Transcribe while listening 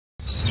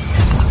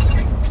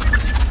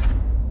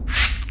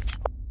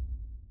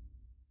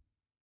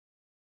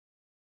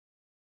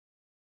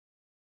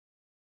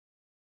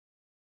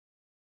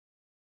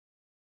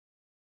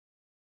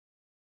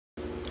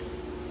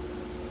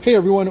Hey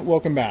everyone,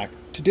 welcome back.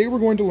 Today we're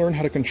going to learn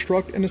how to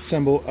construct and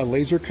assemble a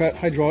laser cut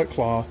hydraulic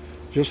claw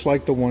just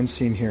like the one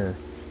seen here.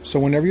 So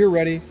whenever you're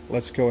ready,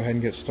 let's go ahead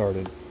and get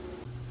started.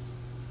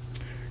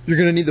 You're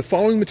going to need the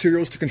following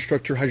materials to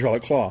construct your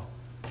hydraulic claw.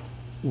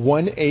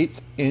 1/8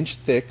 inch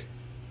thick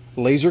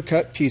laser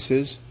cut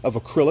pieces of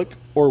acrylic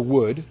or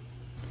wood,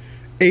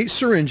 8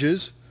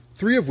 syringes,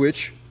 3 of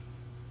which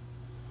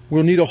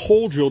will need a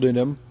hole drilled in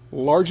them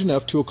large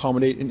enough to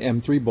accommodate an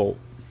M3 bolt.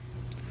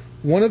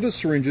 One of the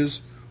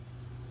syringes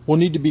will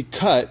need to be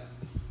cut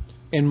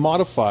and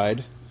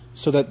modified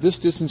so that this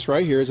distance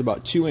right here is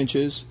about 2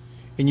 inches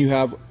and you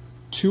have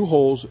 2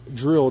 holes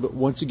drilled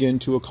once again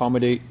to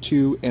accommodate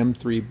 2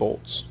 M3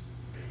 bolts.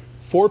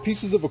 4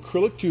 pieces of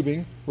acrylic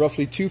tubing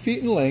roughly 2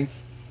 feet in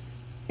length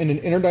and an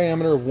inner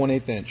diameter of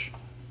 1/8 inch.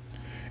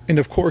 And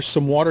of course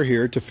some water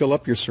here to fill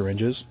up your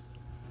syringes.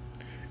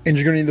 And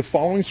you're going to need the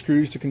following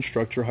screws to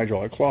construct your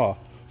hydraulic claw.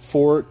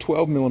 4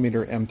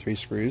 12mm M3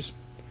 screws,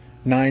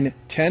 9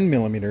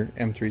 10mm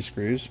M3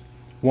 screws,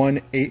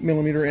 1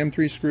 8mm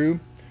M3 screw,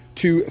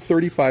 2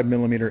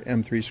 35mm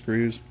M3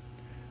 screws,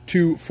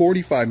 2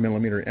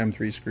 45mm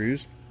M3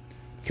 screws,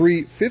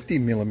 3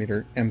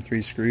 50mm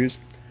M3 screws,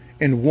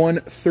 and 1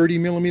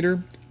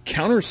 30mm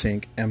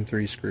countersink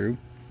M3 screw,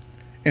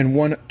 and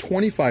 1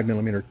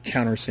 25mm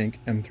countersink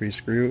M3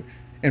 screw,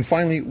 and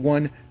finally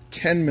 1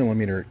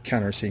 10mm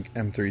countersink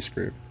M3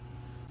 screw.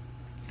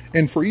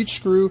 And for each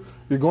screw,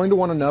 you're going to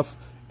want enough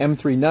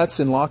M3 nuts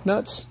and lock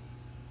nuts,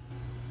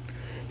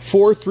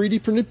 4 3D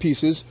printed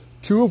pieces,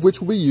 2 of which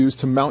will be used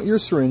to mount your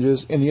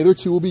syringes and the other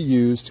 2 will be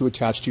used to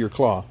attach to your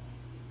claw.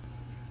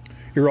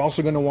 You're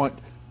also going to want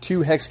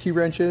 2 hex key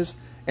wrenches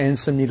and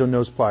some needle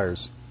nose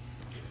pliers.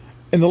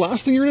 And the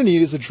last thing you're going to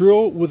need is a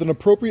drill with an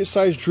appropriate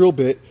size drill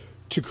bit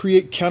to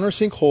create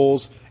countersink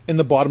holes in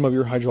the bottom of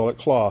your hydraulic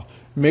claw.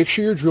 Make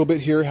sure your drill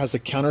bit here has a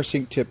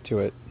countersink tip to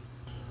it.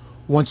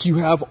 Once you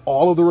have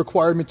all of the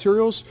required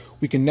materials,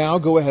 we can now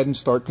go ahead and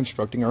start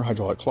constructing our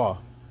hydraulic claw.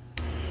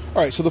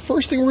 Alright, so the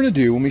first thing we're going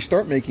to do when we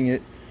start making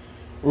it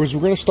is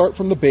we're going to start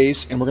from the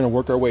base and we're going to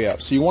work our way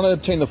up. So you want to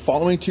obtain the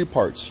following 2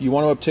 parts. You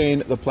want to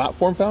obtain the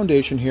platform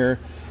foundation here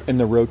and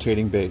the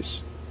rotating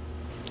base.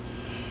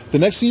 The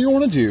next thing you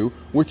want to do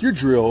with your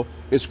drill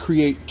is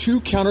create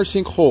 2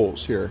 countersink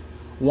holes here.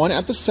 One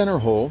at the center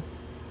hole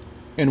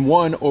and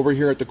one over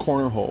here at the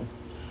corner hole.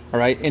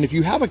 Alright, and if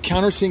you have a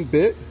countersink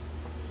bit,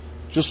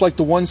 just like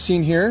the one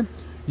seen here,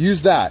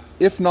 use that.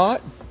 If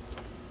not,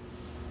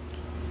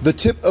 the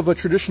tip of a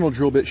traditional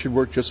drill bit should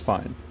work just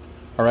fine.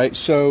 Alright,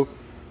 so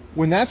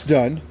when that's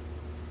done,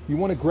 you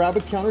want to grab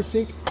a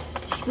countersink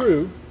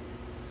screw,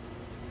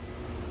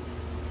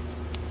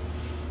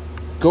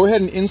 go ahead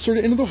and insert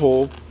it into the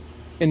hole,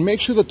 and make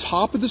sure the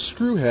top of the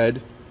screw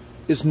head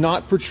is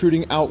not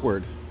protruding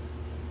outward.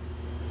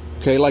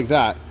 Okay, like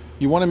that.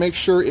 You want to make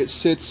sure it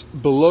sits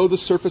below the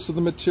surface of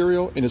the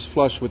material and is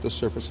flush with the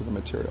surface of the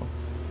material.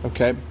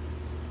 Okay?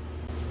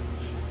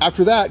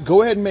 After that,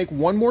 go ahead and make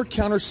one more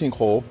countersink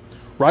hole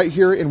right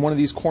here in one of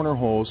these corner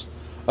holes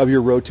of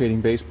your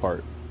rotating base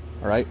part.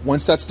 Alright,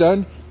 once that's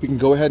done, we can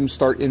go ahead and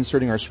start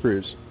inserting our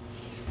screws.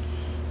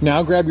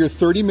 Now grab your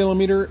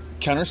 30mm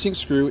countersink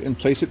screw and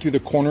place it through the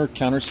corner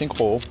countersink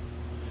hole.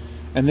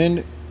 And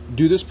then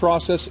do this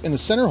process in the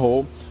center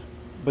hole,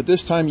 but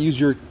this time use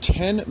your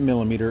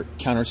 10mm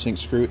countersink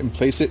screw and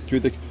place it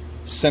through the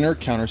center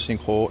countersink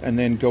hole, and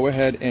then go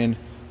ahead and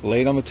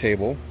lay it on the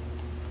table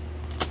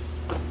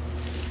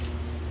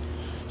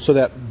so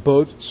that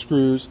both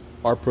screws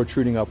are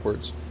protruding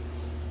upwards.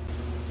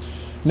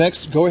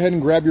 Next, go ahead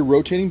and grab your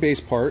rotating base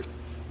part,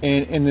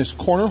 and in this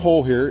corner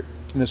hole here,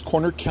 in this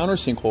corner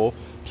countersink hole,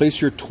 place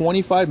your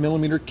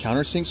 25mm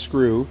countersink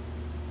screw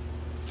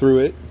through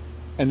it,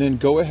 and then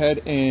go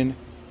ahead and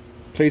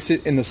place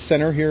it in the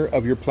center here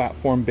of your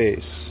platform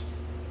base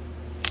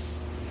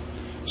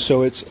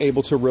so it's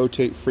able to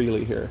rotate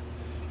freely here.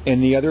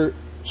 And the other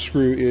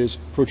screw is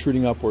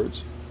protruding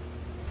upwards.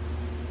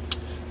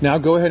 Now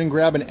go ahead and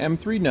grab an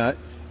M3 nut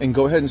and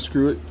go ahead and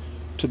screw it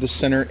to the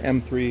center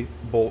M3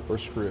 bolt or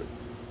screw.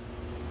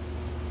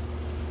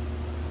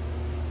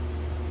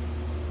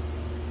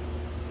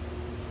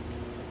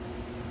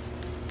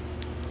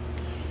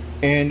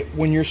 And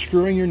when you're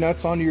screwing your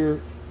nuts onto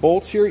your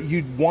bolts here,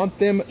 you'd want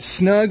them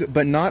snug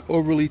but not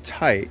overly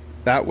tight.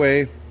 That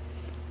way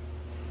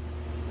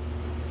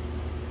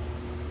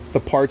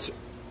the parts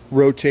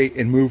rotate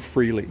and move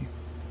freely.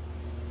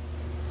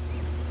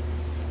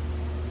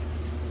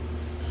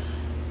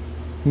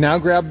 Now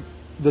grab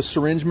the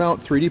syringe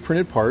mount 3D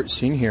printed part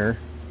seen here,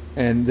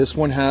 and this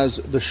one has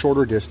the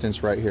shorter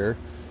distance right here,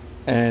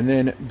 and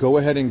then go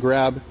ahead and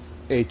grab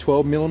a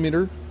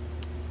 12mm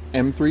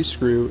M3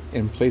 screw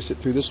and place it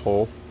through this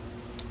hole,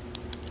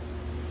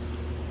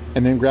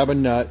 and then grab a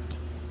nut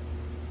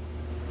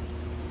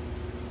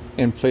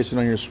and place it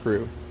on your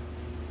screw.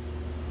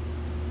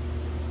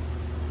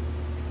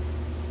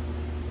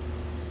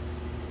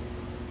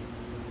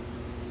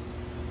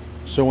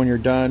 So when you're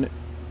done,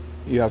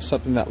 you have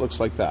something that looks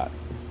like that.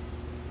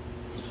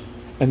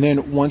 And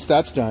then once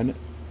that's done,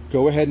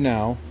 go ahead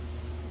now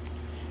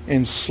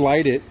and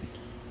slide it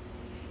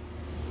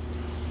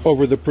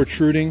over the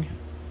protruding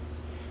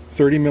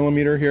 30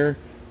 millimeter here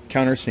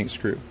countersink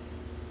screw.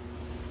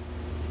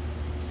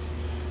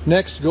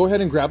 Next, go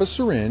ahead and grab a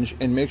syringe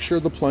and make sure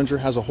the plunger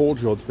has a hole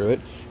drilled through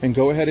it, and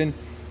go ahead and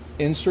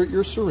insert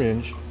your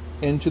syringe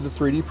into the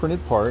 3D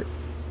printed part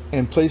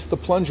and place the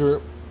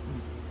plunger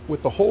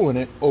with the hole in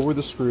it over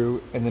the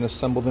screw, and then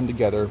assemble them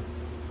together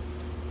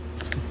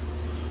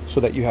so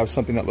that you have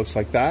something that looks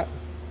like that.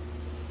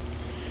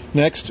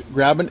 Next,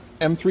 grab an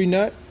M3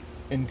 nut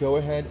and go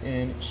ahead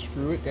and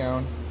screw it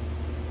down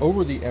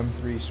over the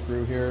M3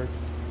 screw here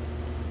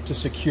to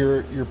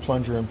secure your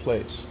plunger in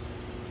place.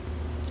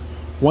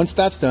 Once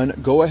that's done,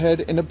 go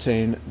ahead and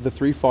obtain the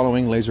 3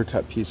 following laser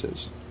cut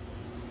pieces.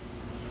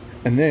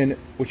 And then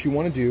what you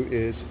want to do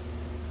is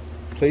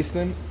place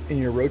them in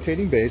your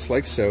rotating base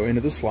like so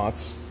into the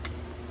slots.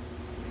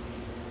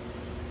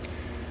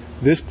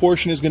 This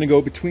portion is going to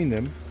go between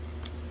them.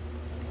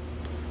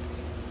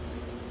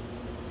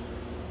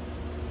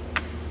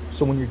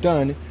 So when you're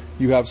done,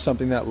 you have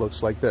something that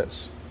looks like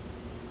this.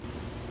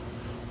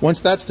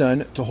 Once that's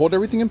done, to hold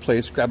everything in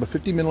place, grab a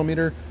 50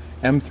 millimeter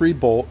M3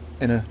 bolt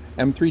and a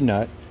M3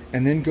 nut,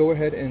 and then go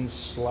ahead and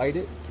slide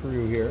it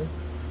through here,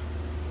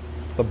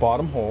 the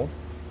bottom hole.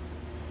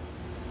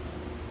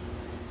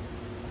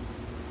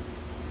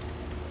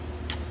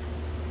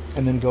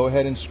 And then go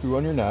ahead and screw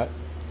on your nut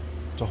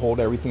to hold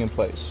everything in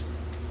place.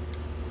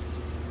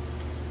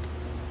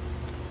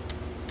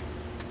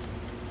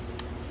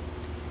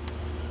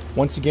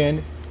 Once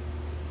again,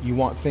 you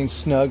want things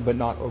snug but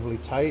not overly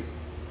tight.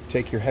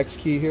 Take your hex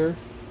key here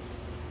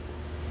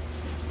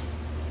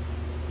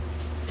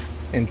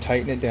and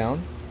tighten it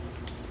down.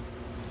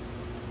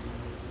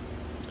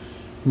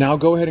 Now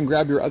go ahead and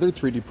grab your other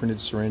 3D printed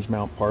syringe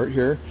mount part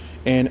here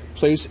and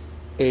place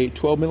a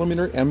 12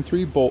 millimeter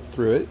M3 bolt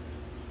through it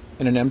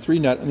and an M3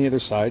 nut on the other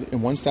side.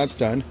 And once that's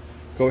done,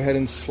 go ahead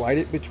and slide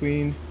it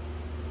between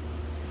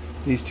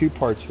these two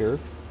parts here.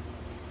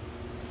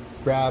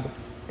 Grab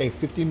a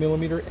 50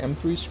 millimeter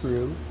M3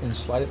 screw and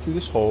slide it through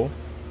this hole.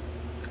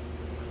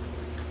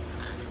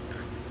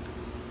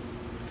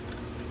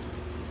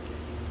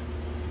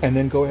 And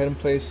then go ahead and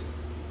place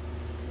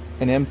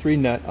an M3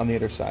 nut on the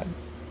other side.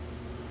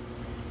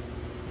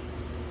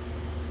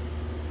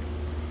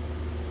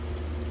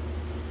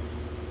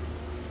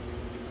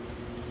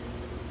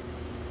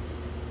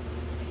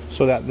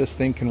 So that this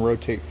thing can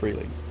rotate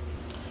freely.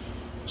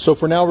 So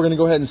for now, we're going to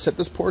go ahead and set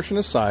this portion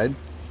aside,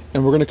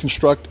 and we're going to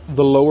construct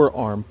the lower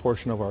arm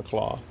portion of our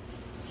claw.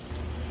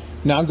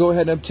 Now go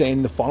ahead and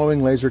obtain the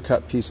following laser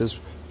cut pieces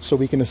so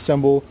we can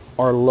assemble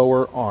our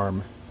lower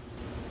arm.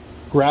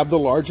 Grab the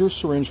larger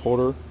syringe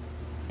holder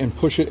and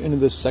push it into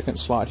the second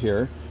slot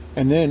here,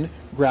 and then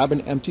grab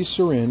an empty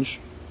syringe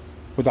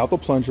without the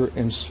plunger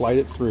and slide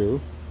it through,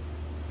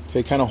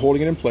 okay, kind of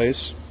holding it in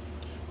place.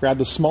 Grab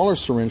the smaller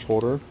syringe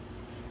holder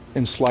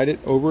and slide it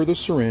over the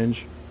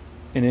syringe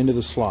and into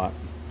the slot.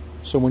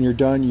 So when you're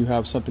done, you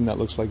have something that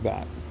looks like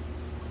that.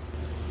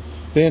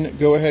 Then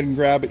go ahead and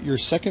grab your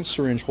second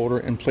syringe holder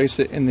and place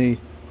it in the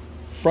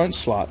front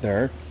slot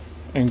there,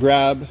 and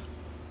grab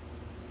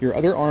your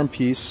other arm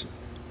piece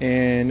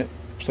and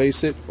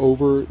place it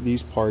over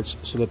these parts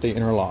so that they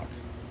interlock.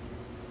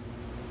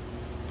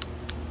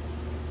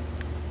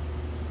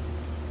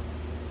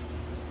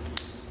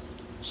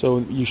 So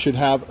you should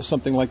have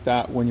something like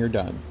that when you're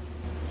done.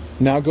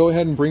 Now go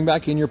ahead and bring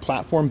back in your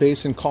platform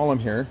base and column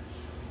here,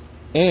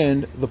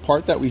 and the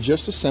part that we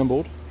just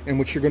assembled. And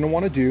what you're going to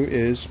want to do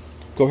is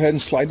go ahead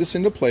and slide this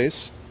into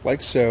place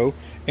like so,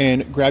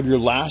 and grab your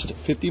last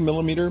 50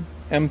 millimeter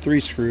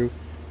M3 screw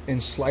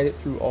and slide it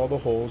through all the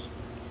holes.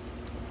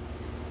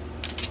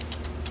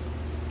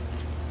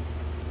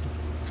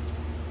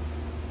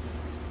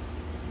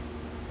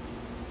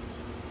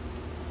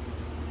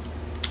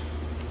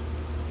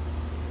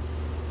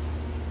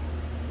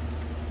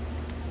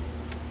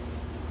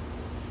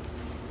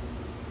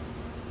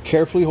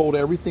 Carefully hold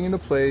everything into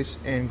place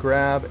and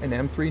grab an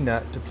M3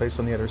 nut to place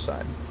on the other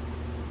side.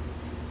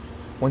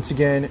 Once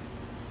again,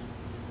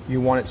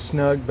 you want it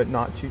snug but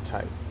not too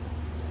tight.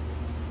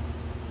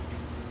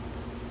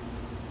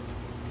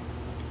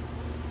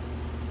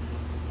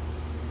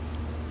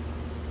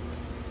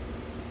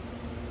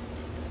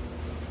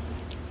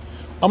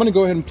 I'm going to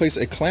go ahead and place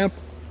a clamp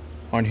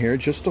on here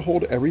just to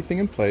hold everything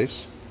in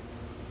place.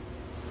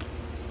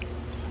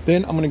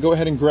 Then I'm going to go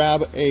ahead and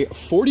grab a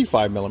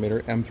 45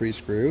 millimeter M3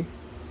 screw.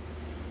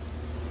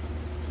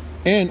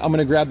 And I'm going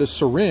to grab the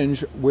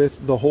syringe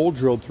with the hole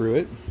drilled through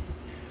it.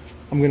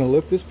 I'm going to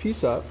lift this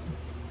piece up.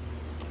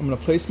 I'm going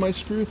to place my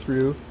screw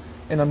through,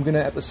 and I'm going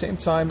to at the same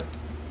time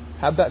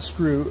have that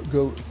screw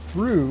go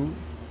through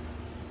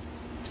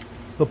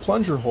the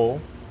plunger hole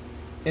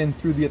and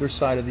through the other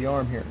side of the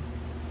arm here.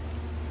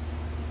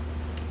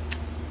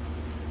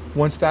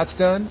 Once that's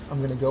done, I'm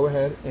going to go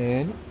ahead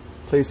and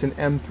place an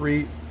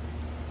M3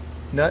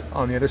 nut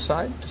on the other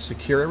side to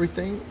secure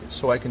everything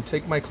so I can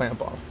take my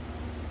clamp off.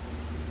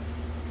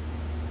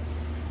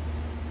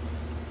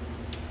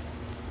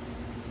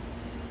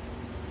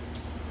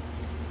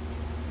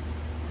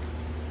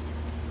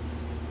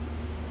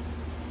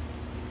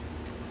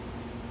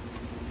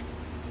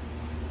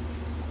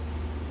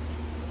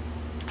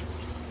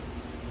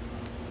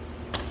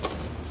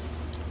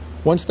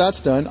 Once that's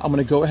done, I'm going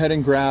to go ahead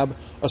and grab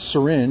a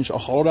syringe, a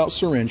hollowed out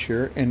syringe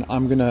here, and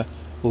I'm going to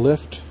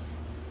lift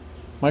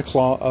my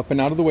claw up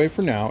and out of the way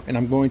for now, and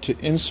I'm going to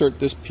insert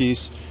this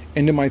piece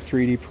into my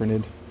 3D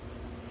printed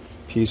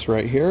piece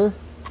right here.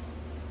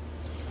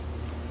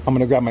 I'm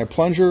going to grab my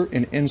plunger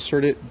and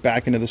insert it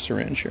back into the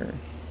syringe here.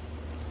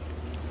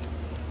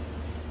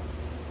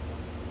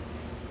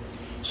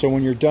 So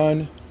when you're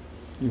done,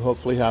 you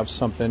hopefully have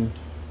something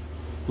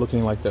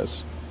looking like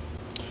this.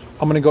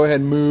 I'm going to go ahead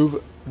and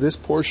move this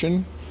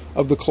portion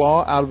of the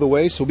claw out of the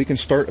way so we can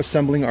start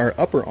assembling our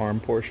upper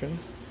arm portion.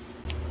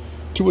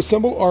 To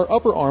assemble our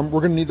upper arm, we're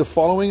going to need the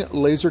following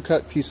laser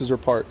cut pieces or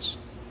parts.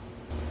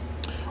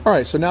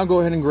 Alright, so now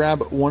go ahead and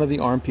grab one of the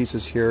arm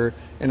pieces here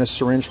in a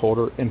syringe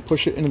holder and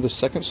push it into the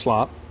second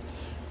slot.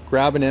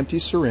 Grab an empty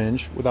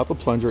syringe without the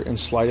plunger and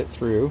slide it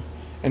through.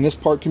 And this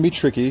part can be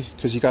tricky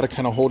because you got to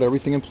kind of hold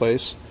everything in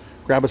place.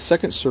 Grab a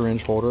second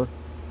syringe holder,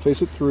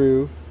 place it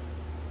through,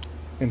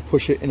 and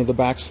push it into the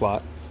back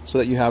slot so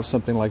that you have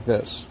something like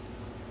this.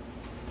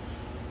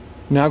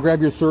 Now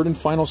grab your third and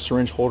final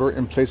syringe holder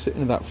and place it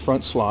into that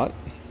front slot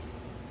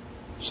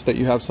so that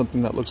you have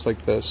something that looks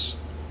like this.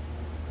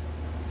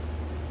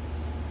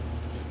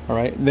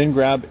 Alright, then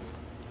grab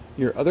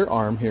your other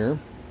arm here,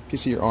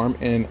 piece of your arm,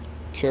 and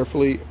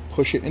carefully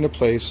push it into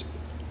place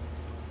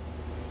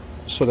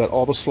so that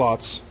all the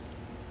slots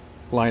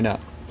line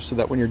up, so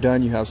that when you're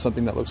done you have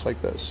something that looks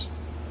like this.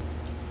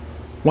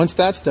 Once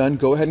that's done,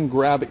 go ahead and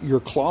grab your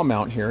claw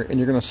mount here and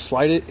you're going to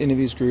slide it into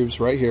these grooves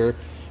right here.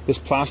 This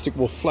plastic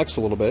will flex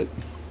a little bit,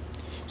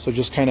 so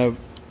just kind of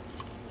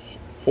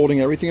holding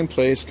everything in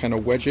place, kind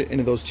of wedge it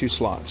into those two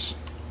slots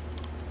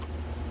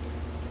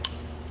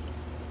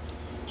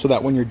so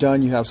that when you're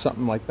done you have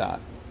something like that.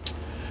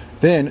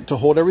 Then to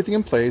hold everything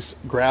in place,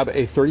 grab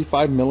a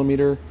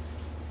 35mm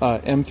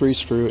M3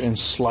 screw and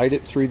slide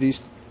it through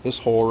this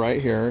hole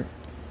right here,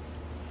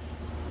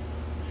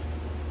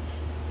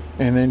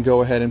 and then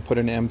go ahead and put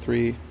an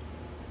M3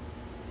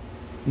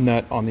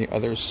 nut on the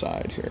other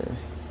side here.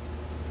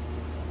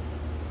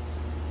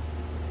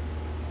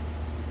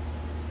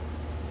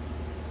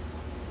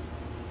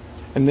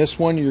 And this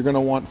one you're going to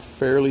want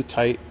fairly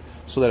tight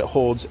so that it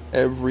holds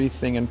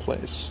everything in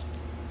place.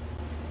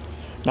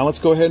 Now let's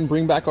go ahead and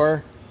bring back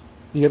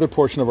the other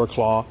portion of our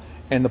claw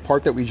and the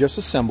part that we just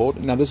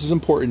assembled. Now this is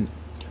important.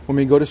 When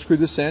we go to screw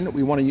this in,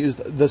 we want to use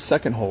the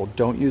second hole.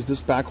 Don't use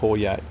this back hole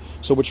yet.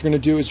 So what you're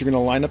going to do is you're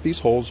going to line up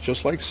these holes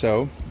just like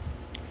so.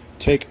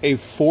 Take a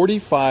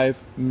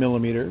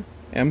 45mm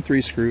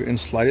M3 screw and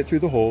slide it through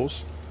the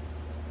holes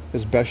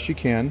as best you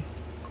can.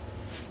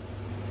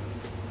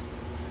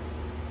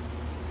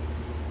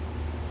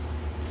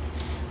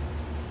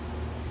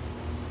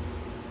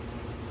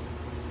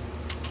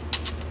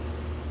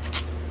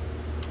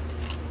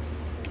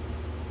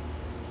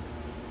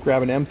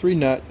 Grab an M3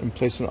 nut and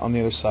place it on the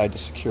other side to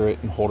secure it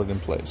and hold it in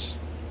place.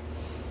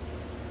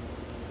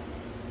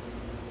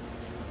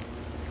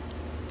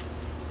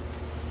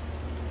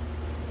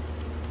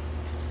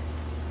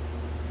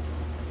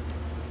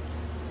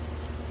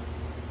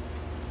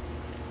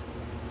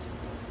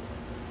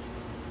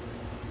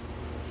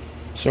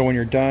 So when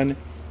you're done,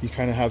 you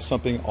kind of have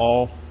something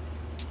all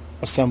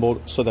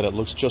assembled so that it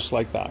looks just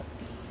like that.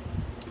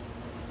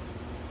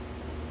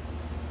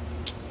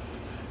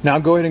 Now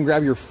go ahead and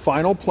grab your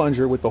final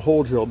plunger with the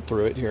hole drilled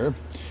through it here.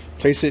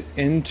 Place it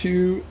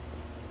into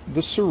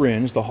the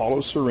syringe, the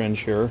hollow syringe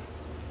here.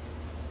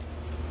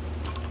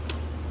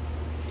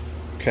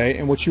 Okay,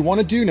 and what you want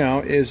to do now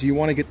is you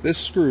want to get this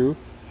screw,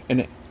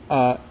 an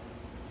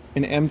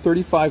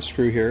M35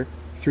 screw here,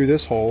 through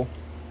this hole,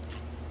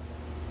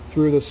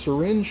 through the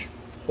syringe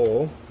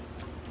hole,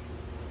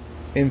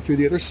 and through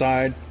the other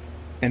side,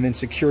 and then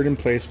secure it in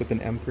place with an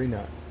M3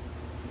 nut.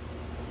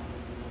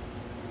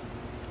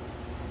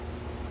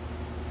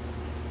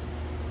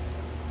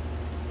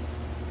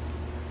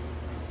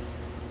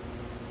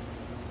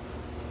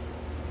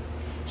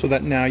 So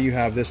that now you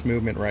have this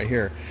movement right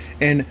here.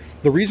 And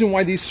the reason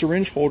why these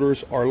syringe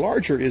holders are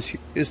larger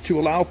is to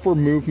allow for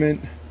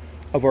movement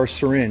of our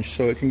syringe,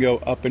 so it can go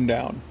up and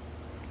down,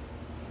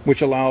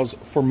 which allows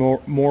for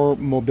more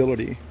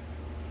mobility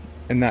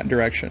in that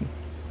direction.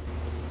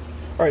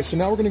 Alright, so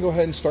now we're going to go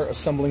ahead and start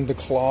assembling the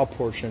claw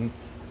portion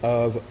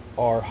of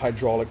our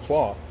hydraulic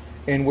claw.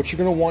 And what you're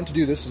going to want to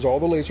do, this is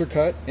all the laser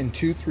cut in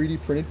 2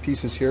 3D printed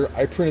pieces here.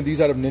 I printed these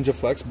out of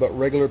NinjaFlex, but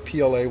regular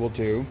PLA will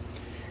do.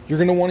 You're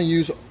going to want to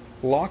use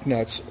lock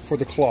nuts for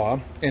the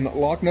claw, and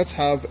lock nuts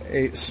have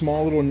a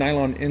small little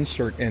nylon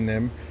insert in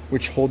them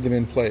which hold them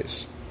in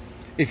place.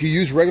 If you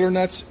use regular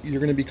nuts, you're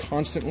going to be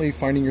constantly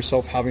finding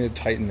yourself having to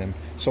tighten them.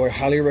 So I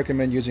highly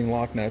recommend using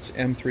lock nuts,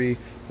 M3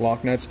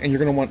 lock nuts, and you're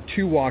going to want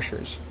 2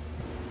 washers.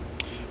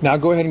 Now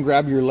go ahead and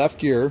grab your left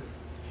gear,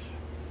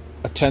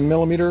 a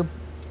 10mm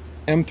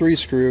M3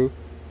 screw,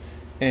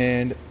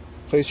 and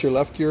place your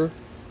left gear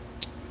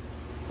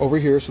over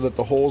here so that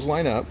the holes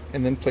line up,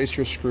 and then place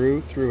your screw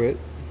through it,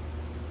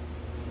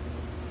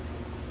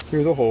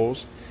 through the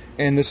holes.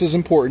 And this is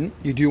important,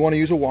 you do want to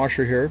use a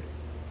washer here.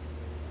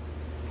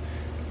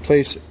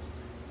 Place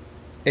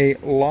a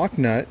lock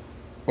nut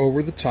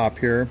over the top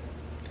here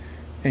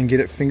and get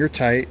it finger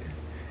tight,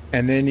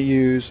 and then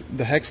use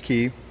the hex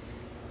key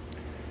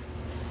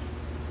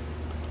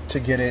to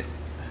get it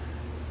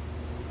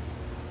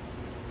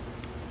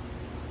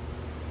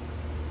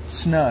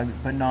snug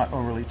but not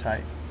overly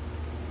tight,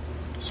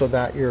 so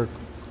that your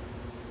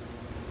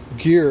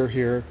gear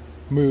here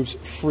moves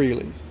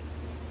freely.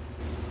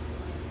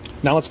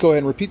 Now let's go ahead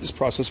and repeat this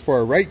process for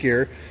our right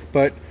gear,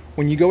 but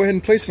when you go ahead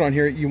and place it on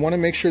here, you want to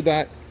make sure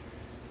that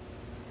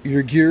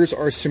your gears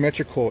are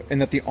symmetrical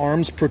and that the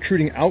arms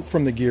protruding out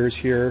from the gears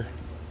here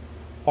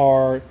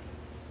are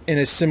in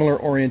a similar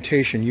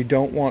orientation. You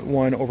don't want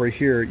one over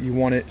here. You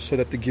want it so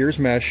that the gears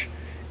mesh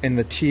and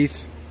the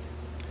teeth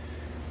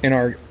and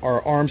our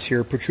arms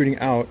here protruding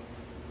out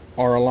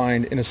are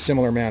aligned in a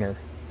similar manner.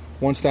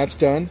 Once that's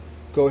done,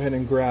 go ahead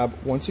and grab,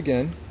 once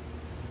again,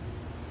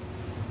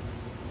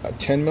 a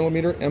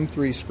 10mm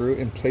M3 screw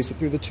and place it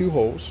through the 2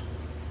 holes.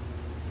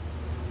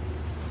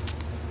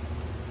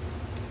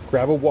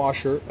 Grab a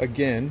washer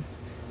again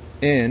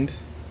and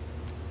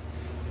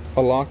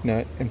a lock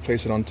nut and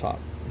place it on top.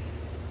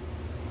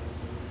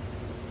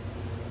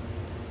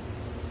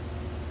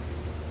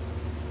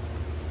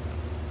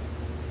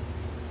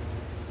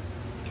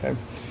 Okay.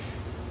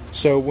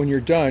 So when you're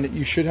done,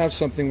 you should have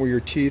something where your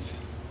teeth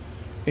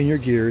and your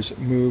gears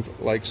move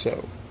like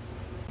so.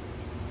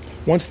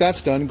 Once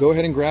that's done, go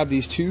ahead and grab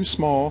these 2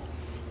 small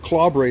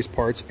claw brace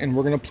parts, and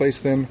we're going to place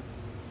them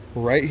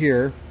right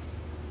here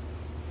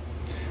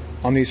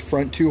on these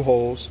front 2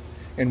 holes,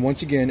 and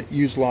once again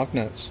use lock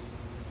nuts.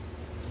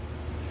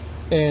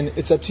 And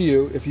it's up to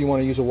you if you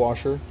want to use a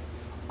washer.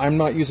 I'm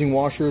not using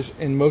washers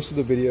in most of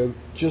the video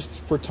just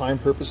for time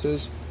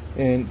purposes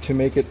and to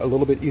make it a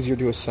little bit easier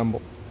to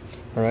assemble.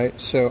 Alright,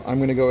 so I'm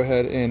going to go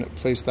ahead and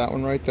place that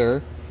one right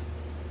there.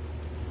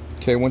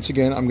 Okay, once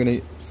again I'm going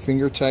to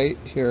finger tight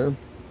here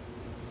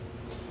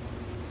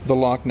the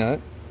lock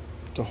nut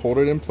to hold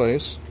it in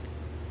place.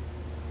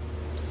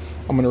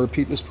 I'm going to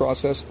repeat this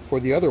process for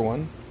the other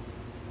one.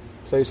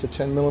 Place a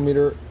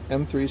 10mm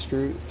M3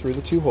 screw through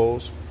the 2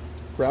 holes,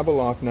 grab a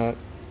lock nut,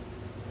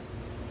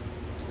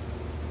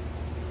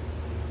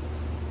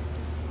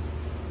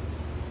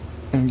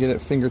 and get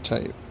it finger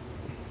tight.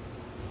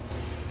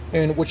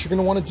 And what you're going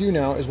to want to do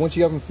now is, once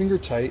you have them finger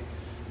tight,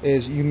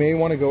 is you may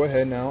want to go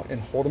ahead now and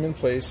hold them in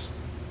place.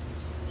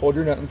 Hold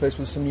your nut in place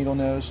with some needle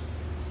nose.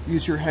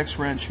 Use your hex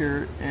wrench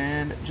here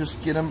and just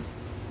get them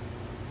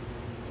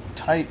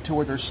tight to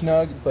where they're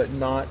snug but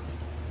not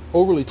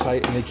overly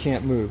tight and they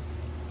can't move.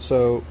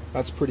 So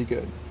that's pretty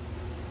good.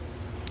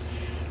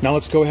 Now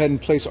let's go ahead and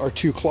place our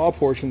 2 claw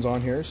portions on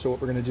here. So what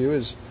we're going to do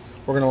is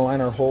we're going to line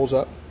our holes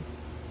up.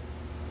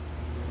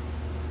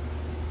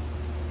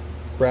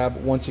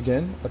 Grab, once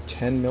again, a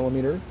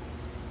 10mm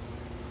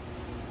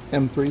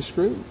M3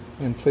 screw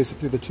and place it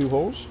through the 2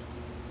 holes.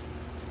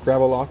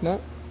 Grab a lock nut.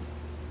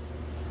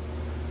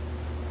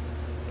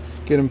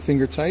 Get them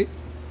finger tight.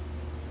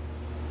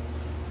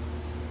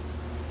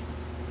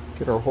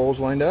 Get our holes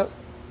lined up.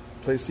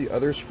 Place the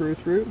other screw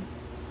through.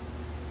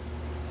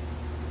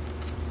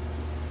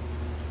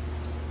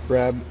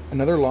 Grab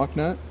another lock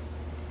nut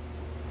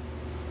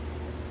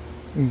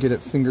and get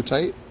it finger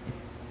tight.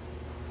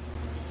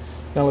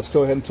 Now let's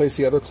go ahead and place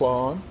the other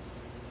claw on.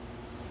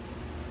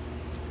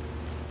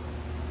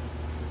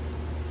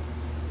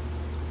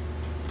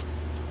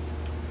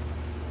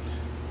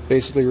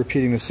 Basically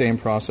repeating the same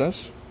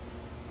process.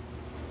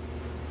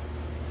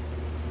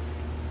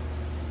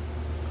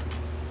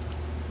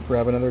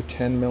 Grab another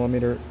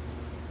 10mm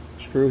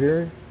screw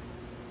here.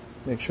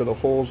 Make sure the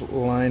holes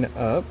line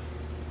up.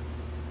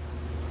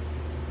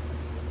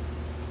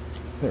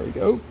 There we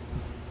go.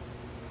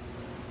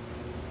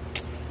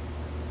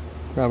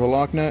 Grab a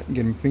lock nut and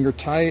get them finger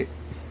tight.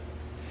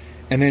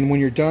 And then when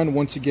you're done,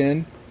 once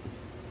again,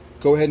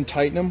 go ahead and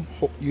tighten them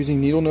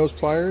using needle nose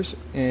pliers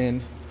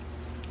and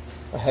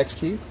a hex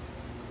key.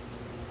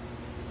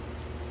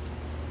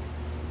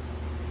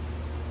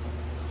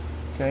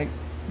 Okay,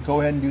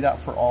 go ahead and do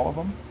that for all of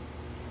them,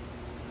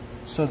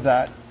 so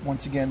that,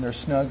 once again, they're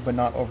snug but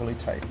not overly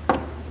tight.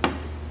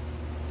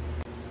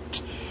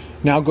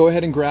 Now go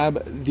ahead and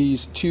grab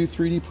these 2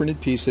 3D printed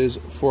pieces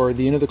for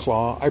the end of the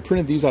claw. I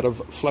printed these out of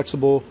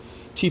flexible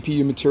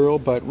TPU material,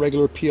 but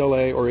regular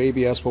PLA or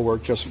ABS will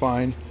work just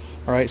fine.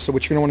 Alright, so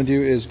what you're going to want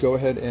to do is go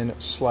ahead and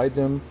slide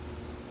them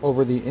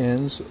over the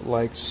ends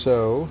like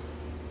so.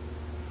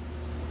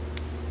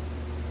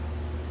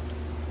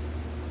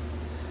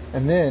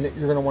 And then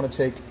you're going to want to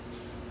take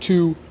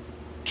 2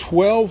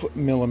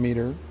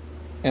 12mm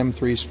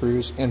M3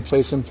 screws and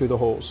place them through the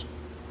holes.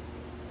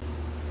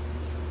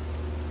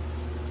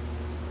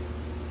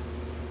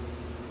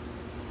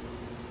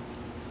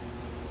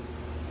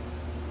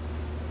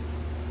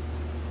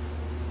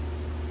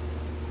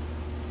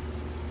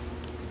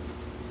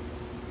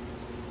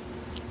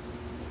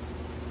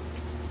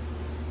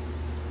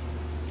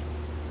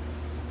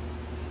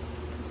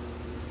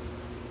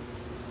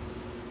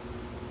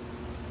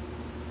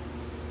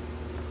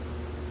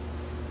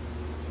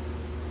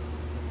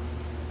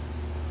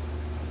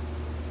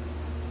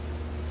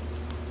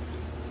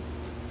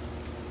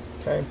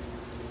 Okay,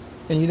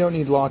 And you don't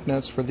need lock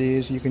nuts for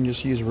these, you can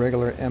just use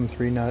regular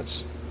M3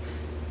 nuts.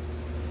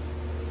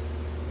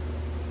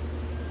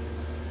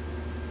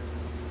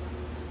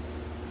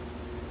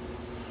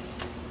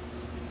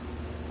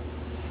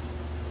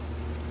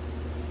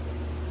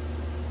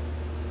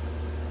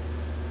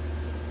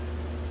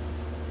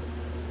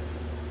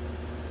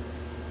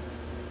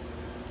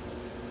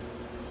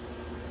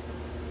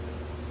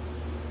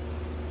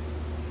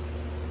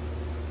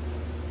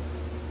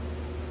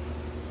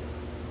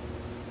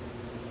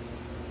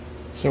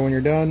 So when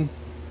you're done,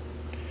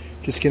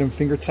 just get them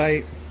finger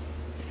tight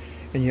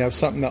and you have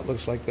something that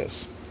looks like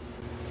this.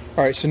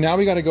 All right, so now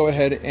we got to go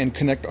ahead and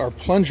connect our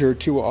plunger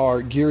to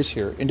our gears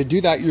here. And to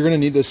do that, you're going to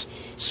need this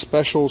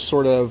special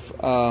sort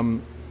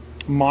of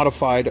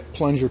modified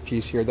plunger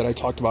piece here that I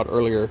talked about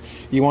earlier.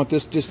 You want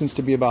this distance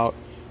to be about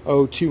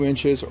 2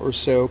 inches or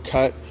so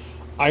cut.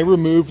 I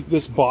removed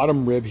this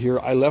bottom rib here.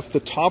 I left the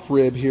top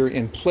rib here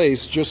in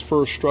place just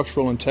for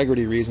structural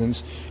integrity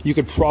reasons. You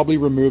could probably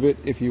remove it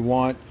if you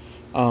want.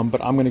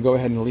 But I'm going to go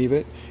ahead and leave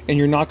it. And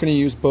you're not going to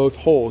use both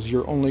holes.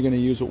 You're only going to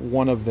use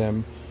one of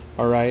them.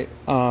 All right.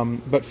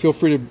 But feel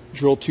free to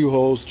drill 2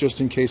 holes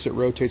just in case it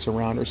rotates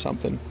around or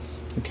something.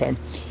 Okay.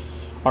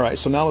 All right.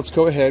 So now let's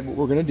go ahead. What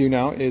we're going to do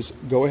now is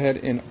go ahead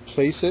and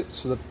place it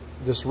so that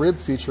this rib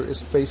feature is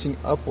facing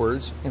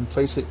upwards, and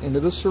place it into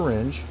the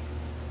syringe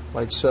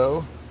like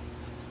so.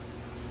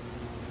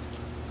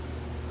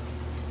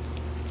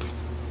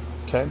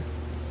 Okay.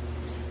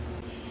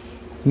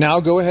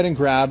 Now go ahead and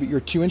grab your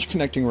 2-inch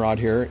connecting rod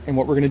here, and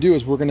what we're going to do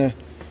is we're going to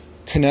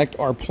connect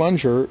our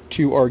plunger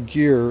to our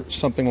gear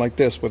something like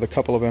this with a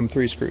couple of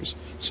M3 screws.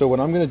 So what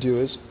I'm going to do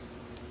is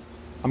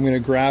I'm going to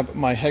grab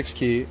my hex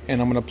key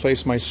and I'm going to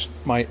place my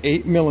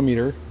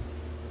 8mm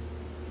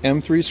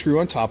M3 screw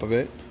on top of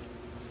it,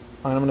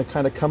 and I'm going to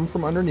kind of come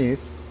from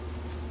underneath,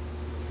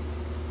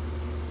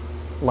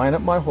 line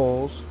up my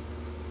holes,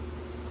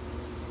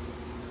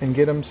 and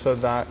get them so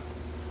that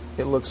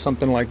it looks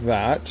something like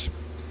that.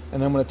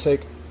 And then I'm going to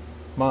take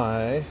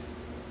my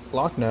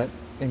lock nut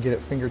and get it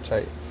finger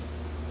tight.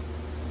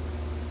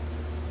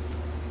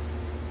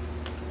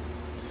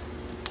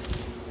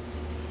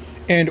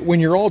 And when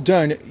you're all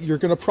done, you're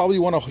going to probably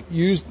want to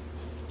use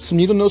some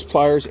needle nose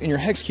pliers and your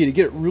hex key to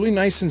get it really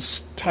nice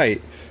and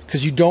tight,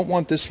 because you don't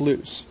want this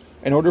loose.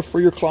 In order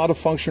for your claw to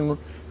function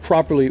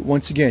properly,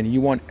 once again,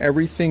 you want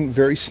everything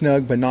very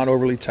snug but not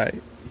overly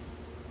tight.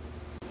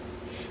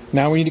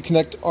 Now we need to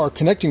connect our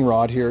connecting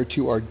rod here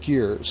to our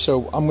gear.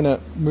 So I'm going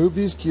to move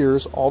these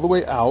gears all the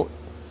way out,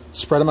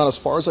 spread them out as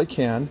far as I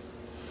can.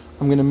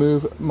 I'm going to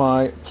move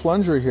my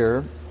plunger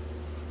here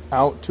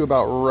out to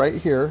about right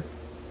here.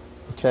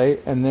 Okay,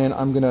 and then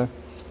I'm going to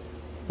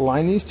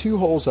line these 2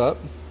 holes up,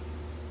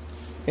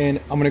 and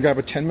I'm going to grab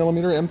a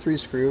 10mm M3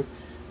 screw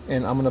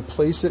and I'm going to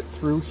place it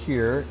through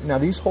here. Now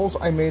these holes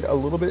I made a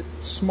little bit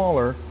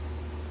smaller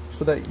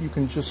so that you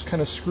can just kind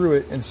of screw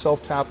it and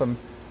self-tap them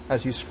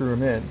as you screw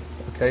them in.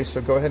 Okay,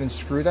 so go ahead and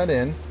screw that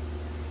in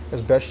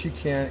as best you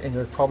can, and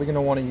you're probably going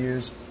to want to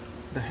use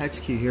the hex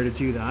key here to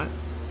do that.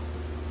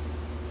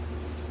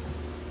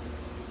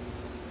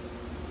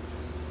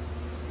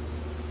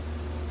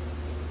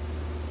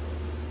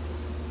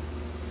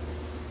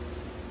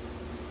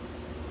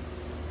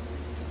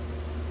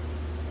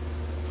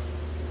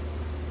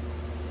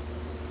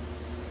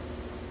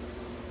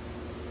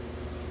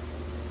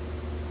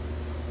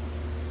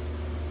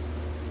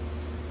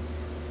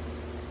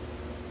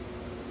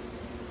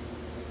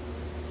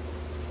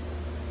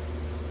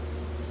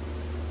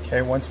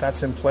 Okay, once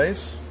that's in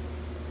place,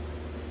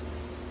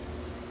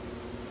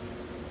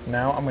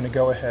 now I'm going to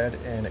go ahead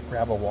and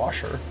grab a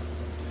washer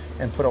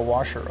and put a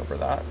washer over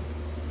that.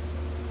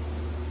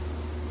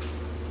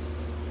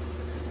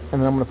 And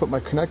then I'm going to put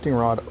my connecting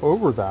rod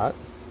over that.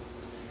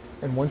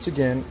 And once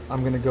again,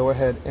 I'm going to go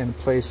ahead and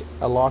place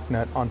a lock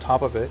nut on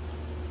top of it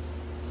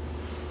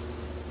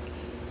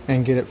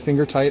and get it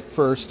finger tight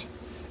first,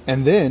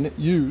 and then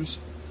use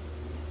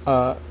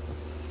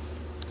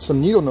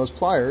some needle nose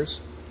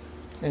pliers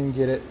and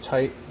get it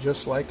tight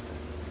just like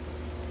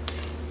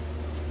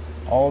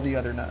all the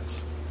other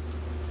nuts.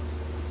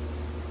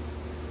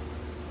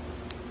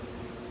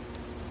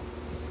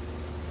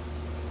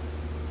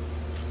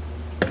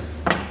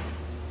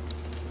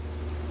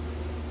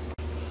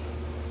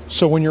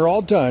 So when you're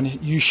all done,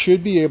 you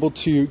should be able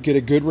to get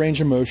a good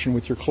range of motion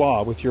with your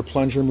claw, with your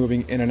plunger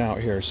moving in and out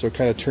here. So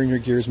kind of turn your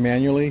gears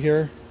manually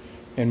here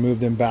and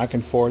move them back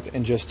and forth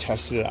and just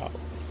test it out.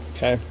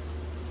 Okay,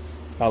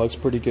 that looks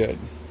pretty good.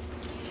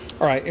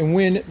 All right, and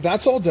when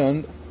that's all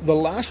done, the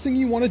last thing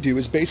you want to do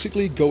is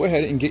basically go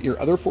ahead and get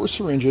your other 4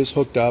 syringes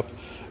hooked up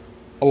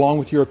along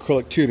with your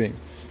acrylic tubing.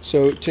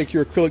 So take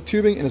your acrylic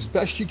tubing and as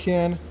best you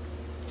can,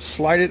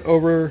 slide it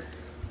over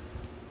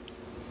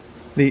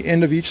the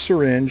end of each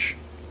syringe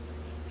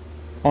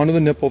onto the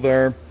nipple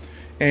there,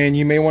 and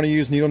you may want to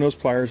use needle nose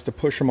pliers to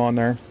push them on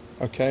there,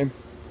 okay?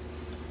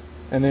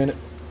 And then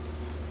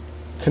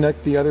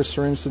connect the other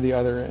syringe to the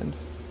other end.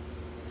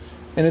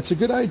 And it's a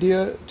good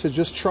idea to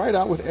just try it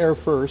out with air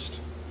first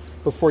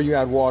before you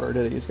add water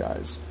to these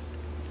guys.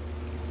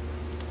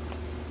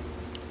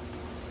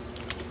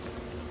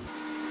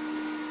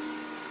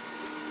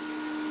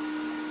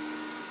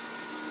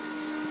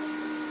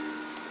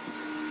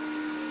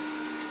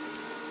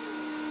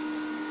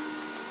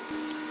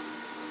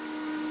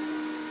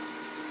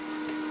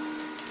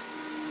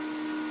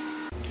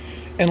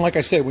 And like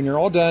I said, when you're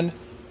all done,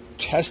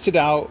 test it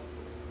out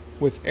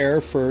with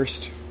air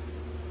first.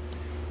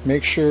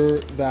 Make sure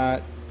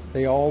that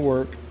they all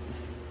work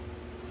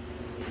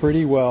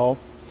pretty well,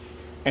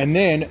 and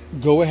then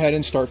go ahead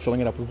and start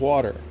filling it up with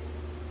water.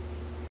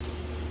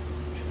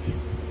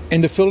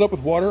 And to fill it up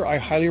with water, I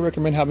highly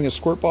recommend having a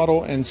squirt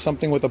bottle and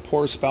something with a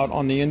pour spout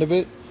on the end of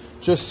it,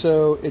 just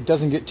so it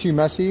doesn't get too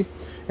messy.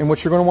 And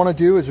what you're going to want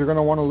to do is you're going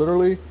to want to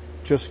literally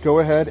just go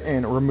ahead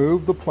and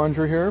remove the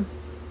plunger here,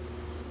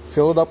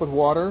 fill it up with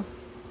water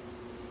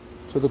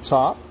to the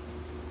top.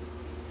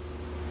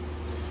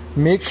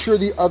 Make sure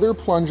the other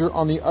plunger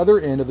on the other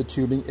end of the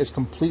tubing is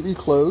completely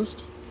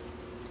closed.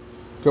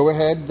 Go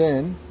ahead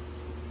then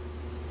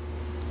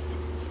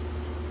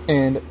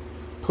and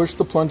push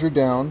the plunger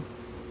down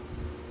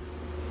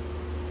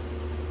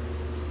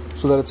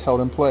so that it's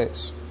held in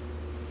place.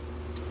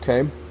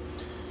 Okay.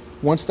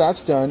 Once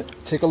that's done,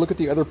 take a look at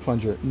the other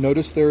plunger.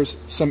 Notice there's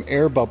some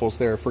air bubbles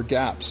there for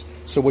gaps.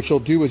 So what you'll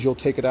do is you'll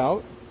take it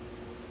out,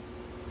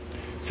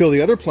 fill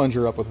the other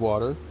plunger up with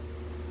water,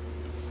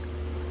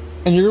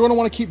 and you're going to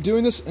want to keep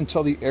doing this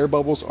until the air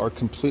bubbles are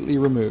completely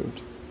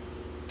removed.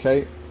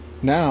 Okay,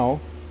 now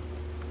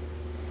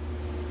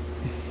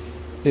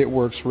it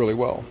works really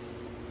well.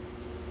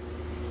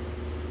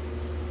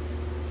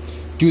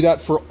 Do that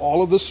for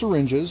all of the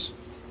syringes,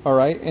 all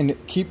right, and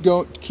keep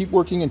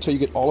working until you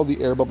get all of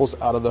the air bubbles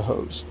out of the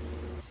hose.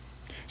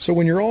 So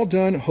when you're all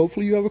done,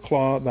 hopefully you have a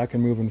claw that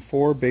can move in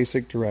 4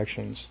 basic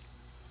directions.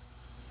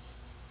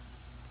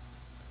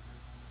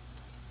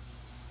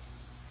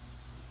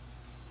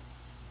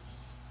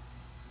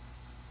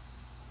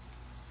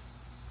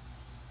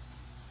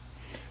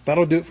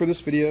 That'll do it for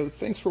this video.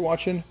 Thanks for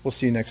watching. We'll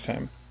see you next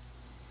time.